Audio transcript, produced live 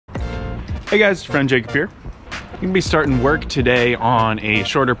Hey guys, it's friend Jacob here. I'm gonna be starting work today on a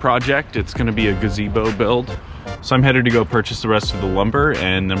shorter project. It's gonna be a gazebo build. So I'm headed to go purchase the rest of the lumber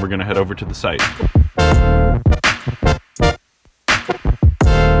and then we're gonna head over to the site.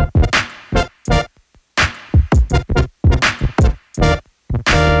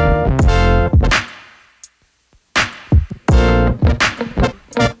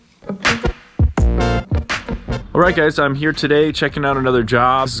 Alright guys, I'm here today checking out another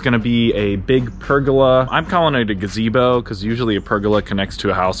job. This is going to be a big pergola. I'm calling it a gazebo because usually a pergola connects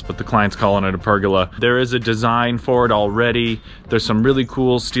to a house, but the client's calling it a pergola. There is a design for it already. There's some really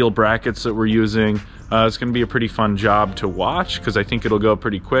cool steel brackets that we're using. It's going to be a pretty fun job to watch because I think it'll go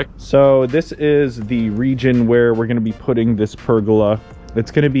pretty quick. So this is the region where we're going to be putting this pergola. It's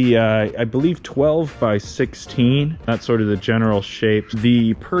going to be, I believe, 12 by 16. That's sort of the general shape.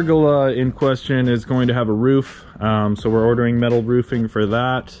 The pergola in question is going to have a roof, so we're ordering metal roofing for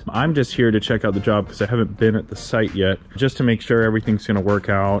that. I'm just here to check out the job because I haven't been at the site yet, just to make sure everything's going to work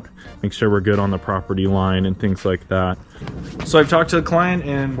out, make sure we're good on the property line and things like that. So I've talked to the client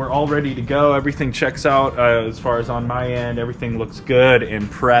and we're all ready to go. Everything checks out as far as on my end. Everything looks good and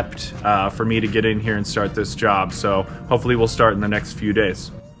prepped for me to get in here and start this job. So hopefully we'll start in the next few days.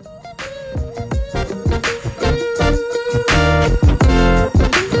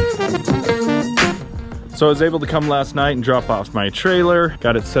 So I was able to come last night and drop off my trailer.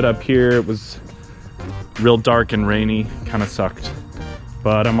 Got it set up here. It was real dark and rainy, kind of sucked.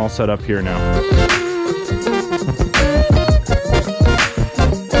 But I'm all set up here now.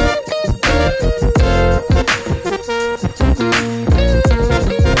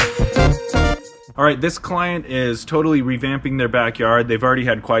 All right, this client is totally revamping their backyard. They've already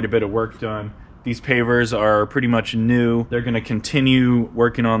had quite a bit of work done. These pavers are pretty much new. They're gonna continue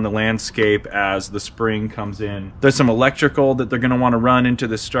working on the landscape as the spring comes in. There's some electrical that they're gonna wanna run into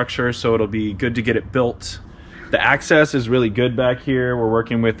this structure, so it'll be good to get it built. The access is really good back here. We're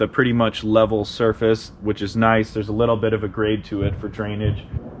working with a pretty much level surface, which is nice. There's a little bit of a grade to it for drainage.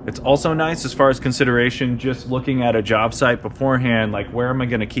 It's also nice as far as consideration, just looking at a job site beforehand, like where am I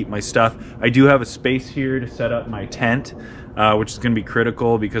gonna keep my stuff? I do have a space here to set up my tent, which is gonna be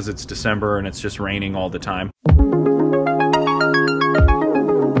critical because it's December and it's just raining all the time.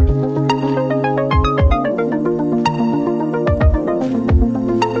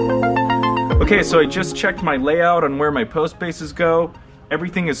 Okay, so I just checked my layout on where my post bases go.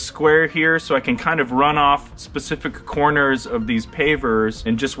 Everything is square here, so I can kind of run off specific corners of these pavers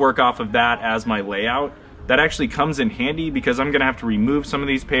and just work off of that as my layout. That actually comes in handy because I'm gonna have to remove some of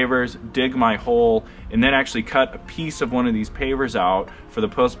these pavers, dig my hole, and then actually cut a piece of one of these pavers out for the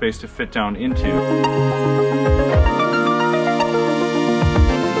post base to fit down into.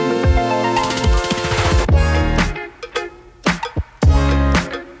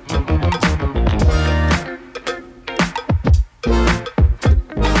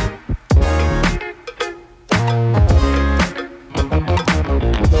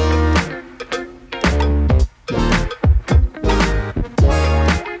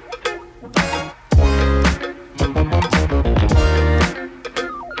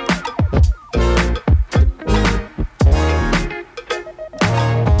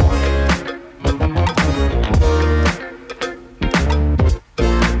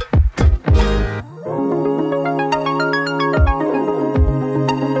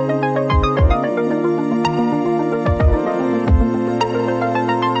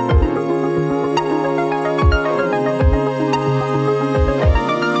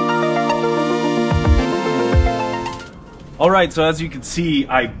 Alright, so as you can see,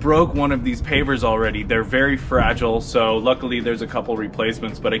 I broke one of these pavers already. They're very fragile, so luckily there's a couple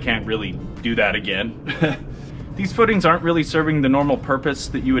replacements, but I can't really do that again. These footings aren't really serving the normal purpose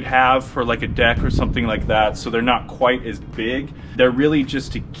that you would have for like a deck or something like that, so they're not quite as big. They're really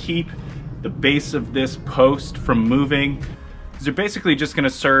just to keep the base of this post from moving. They're basically just going to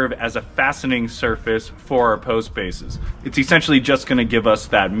serve as a fastening surface for our post bases. It's essentially just going to give us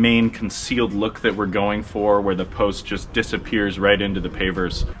that main concealed look that we're going for, where the post just disappears right into the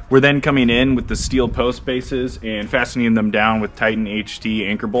pavers. We're then coming in with the steel post bases and fastening them down with Titan HT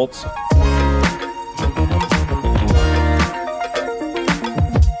anchor bolts.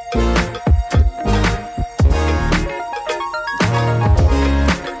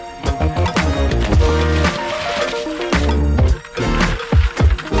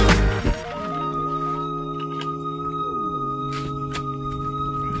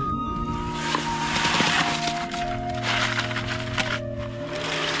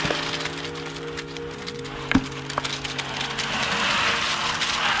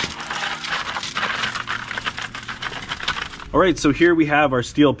 right, so here we have our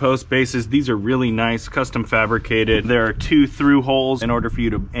steel post bases. These are really nice, custom fabricated. There are 2 through holes in order for you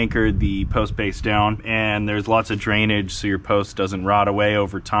to anchor the post base down, and there's lots of drainage so your post doesn't rot away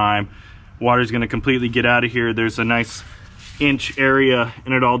over time. Water's gonna completely get out of here. There's a nice inch area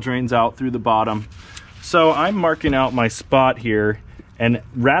and it all drains out through the bottom. So I'm marking out my spot here, and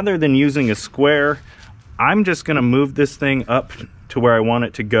rather than using a square, I'm just gonna move this thing up to where I want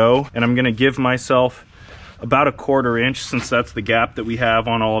it to go, and I'm gonna give myself about a 1/4 inch, since that's the gap that we have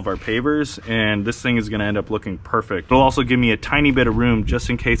on all of our pavers, and this thing is gonna end up looking perfect. It'll also give me a tiny bit of room,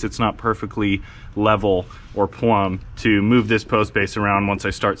 just in case it's not perfectly level or plumb, to move this post base around once I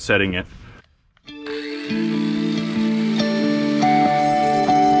start setting it.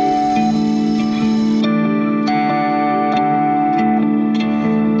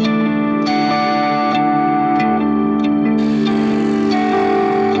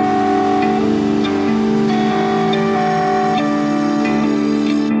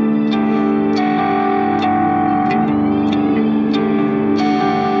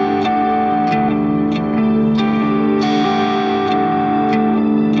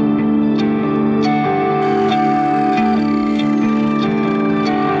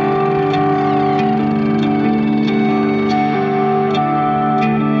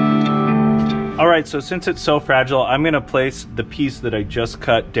 Alright, so since it's so fragile, I'm going to place the piece that I just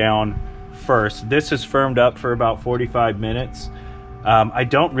cut down first. This is firmed up for about 45 minutes. I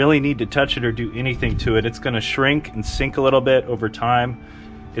don't really need to touch it or do anything to it. It's going to shrink and sink a little bit over time.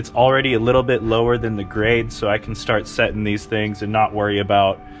 It's already a little bit lower than the grade, so I can start setting these things and not worry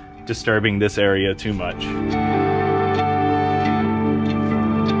about disturbing this area too much.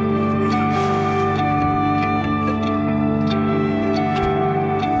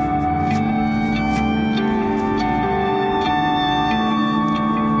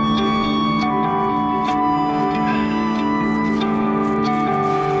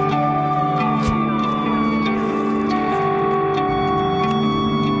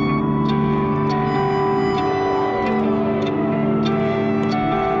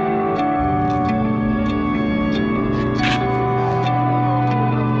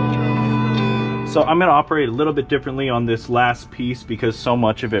 So I'm going to operate a little bit differently on this last piece because so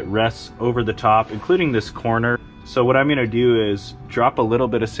much of it rests over the top, including this corner. So what I'm going to do is drop a little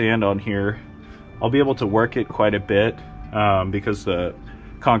bit of sand on here. I'll be able to work it quite a bit because the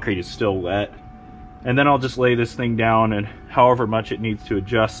concrete is still wet. And then I'll just lay this thing down, and however much it needs to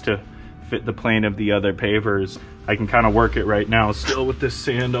adjust to fit the plane of the other pavers, I can kind of work it right now still with this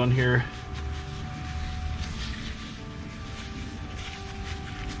sand on here.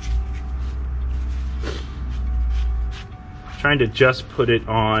 Trying to just put it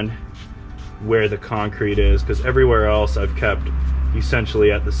on where the concrete is, because everywhere else I've kept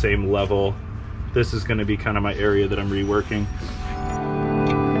essentially at the same level. This is going to be kind of my area that I'm reworking.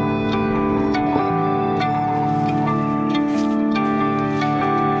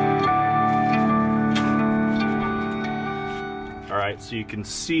 All right, so you can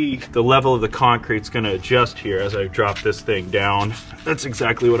see the level of the concrete's going to adjust here as I drop this thing down. That's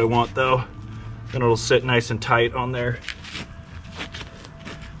exactly what I want though. Then it'll sit nice and tight on there.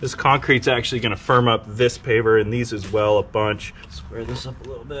 This concrete's actually going to firm up this paver and these as well a bunch. Square this up a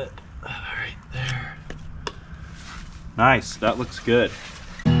little bit. Right there. Nice, that looks good.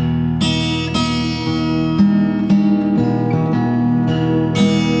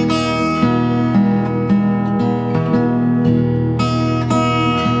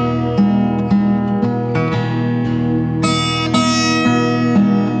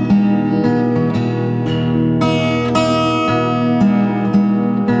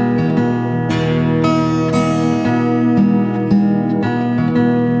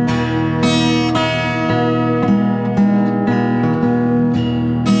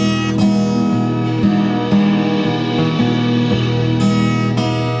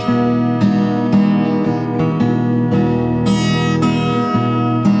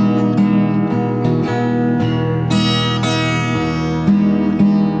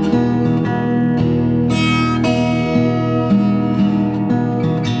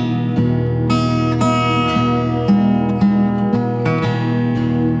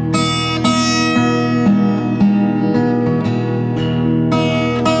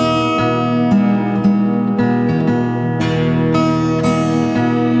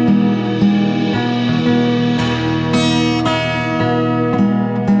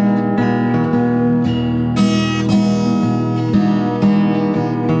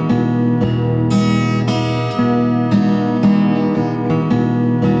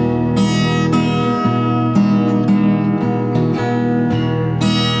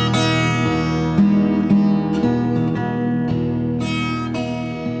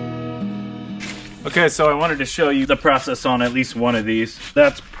 Okay, so I wanted to show you the process on at least one of these.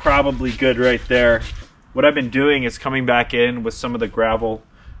 That's probably good right there. What I've been doing is coming back in with some of the gravel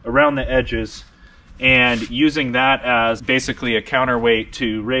around the edges and using that as basically a counterweight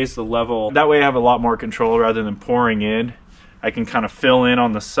to raise the level. That way I have a lot more control rather than pouring in. I can kind of fill in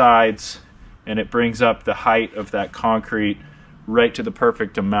on the sides and it brings up the height of that concrete right to the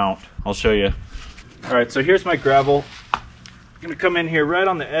perfect amount. I'll show you. All right, so here's my gravel. I'm gonna come in here right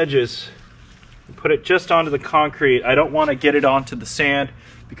on the edges and put it just onto the concrete. I don't want to get it onto the sand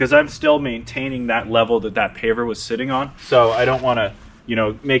because I'm still maintaining that level that that paver was sitting on. So I don't want to, you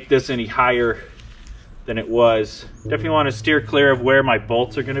know, make this any higher than it was. Definitely want to steer clear of where my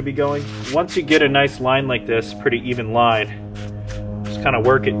bolts are going to be going. Once you get a nice line like this, pretty even line, just kind of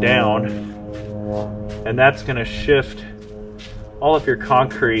work it down, and that's going to shift all of your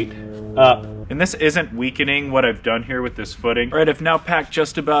concrete up. And this isn't weakening what I've done here with this footing. All right, I've now packed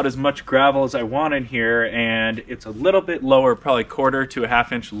just about as much gravel as I want in here, and it's a little bit lower, probably 1/4 to a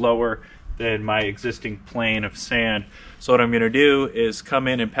 1/2 inch lower than my existing plane of sand. So what I'm gonna do is come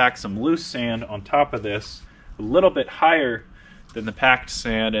in and pack some loose sand on top of this, a little bit higher than the packed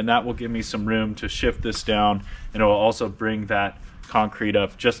sand, and that will give me some room to shift this down, and it will also bring that concrete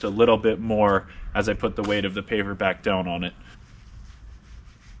up just a little bit more as I put the weight of the paver back down on it.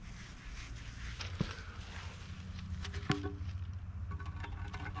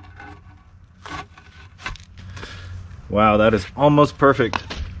 Wow, that is almost perfect.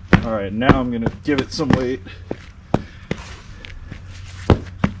 All right, now I'm gonna give it some weight.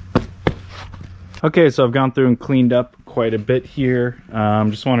 Okay, so I've gone through and cleaned up quite a bit here.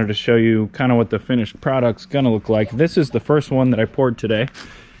 Just wanted to show you kind of what the finished product's gonna look like. This is the first one that I poured today,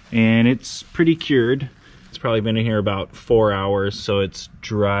 and it's pretty cured. It's probably been in here about 4 hours, so it's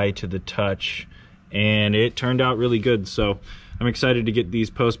dry to the touch, and it turned out really good. So I'm excited to get these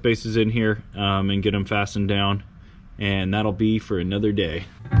post bases in here and get them fastened down, and that'll be for another day.